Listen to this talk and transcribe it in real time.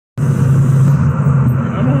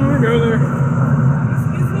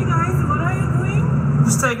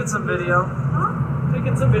some video. Huh?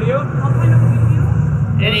 Taking some video? What kind of video?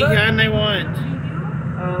 Any kind they want.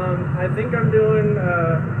 I think I'm doing,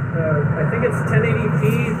 I think it's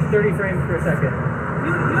 1080p, 30 frames per second.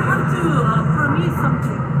 You have to permit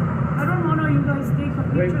something. I don't want you guys take a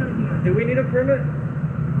picture here. Do we need a permit?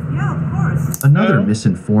 Yeah, of course. Another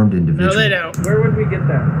misinformed individual. No, they don't. Where would we get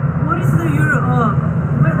that? What is your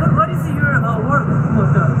work?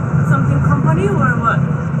 Something company or what?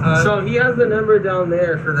 So he has the number down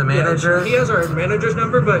there For the manager? Yeah, he has our manager's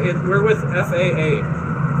number, but we're with FAA.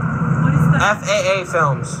 What is that? FAA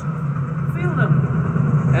Films. Film them.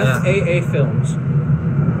 FAA Films.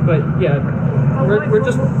 But yeah, we're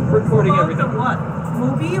just recording about everything. The what?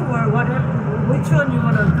 Movie or whatever? Which one you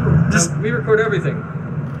wanna do? We record everything.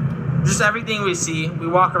 Just everything we see. We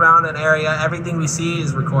walk around an area, everything we see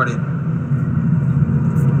is recorded.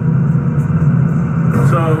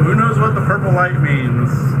 So who knows what the purple light means?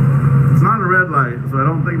 It's not a red light, so I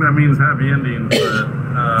don't think that means happy ending, but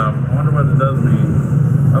I wonder what it does mean.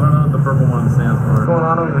 I don't know what the purple one stands for. What's going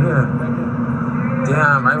on over here?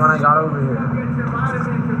 Damn, right when I got over here.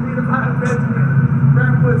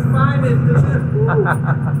 Brentwood's finest.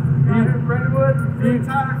 Brentwood,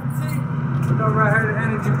 photography. Go right here to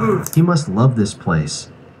Energy Boost. He must love this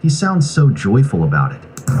place. He sounds so joyful about it.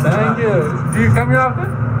 Thank you. Do you come here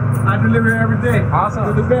often? I deliver here every day. Awesome.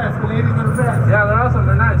 They're the best. The ladies are the best. Yeah, they're awesome.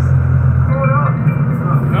 They're nice. What's going on?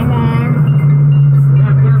 Come on.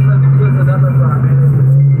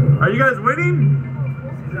 Are you guys winning?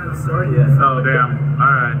 She's not started yet. Oh, damn.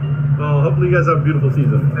 All right. Well, hopefully you guys have a beautiful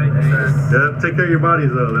season. Thank you, sir. Yeah, take care of your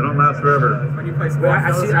bodies, though. They don't last forever. When you play sports,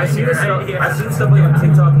 I've seen stuff like on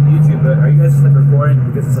TikTok and YouTube, but are you guys just like recording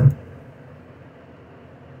because it's like...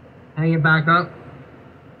 Hang it back up.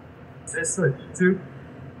 Is this for YouTube?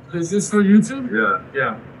 Is this for YouTube? Yeah.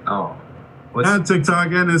 Yeah. Oh. And TikTok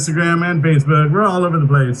and Instagram and Facebook. We're all over the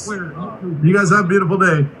place. You guys have a beautiful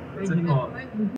day. Thank you.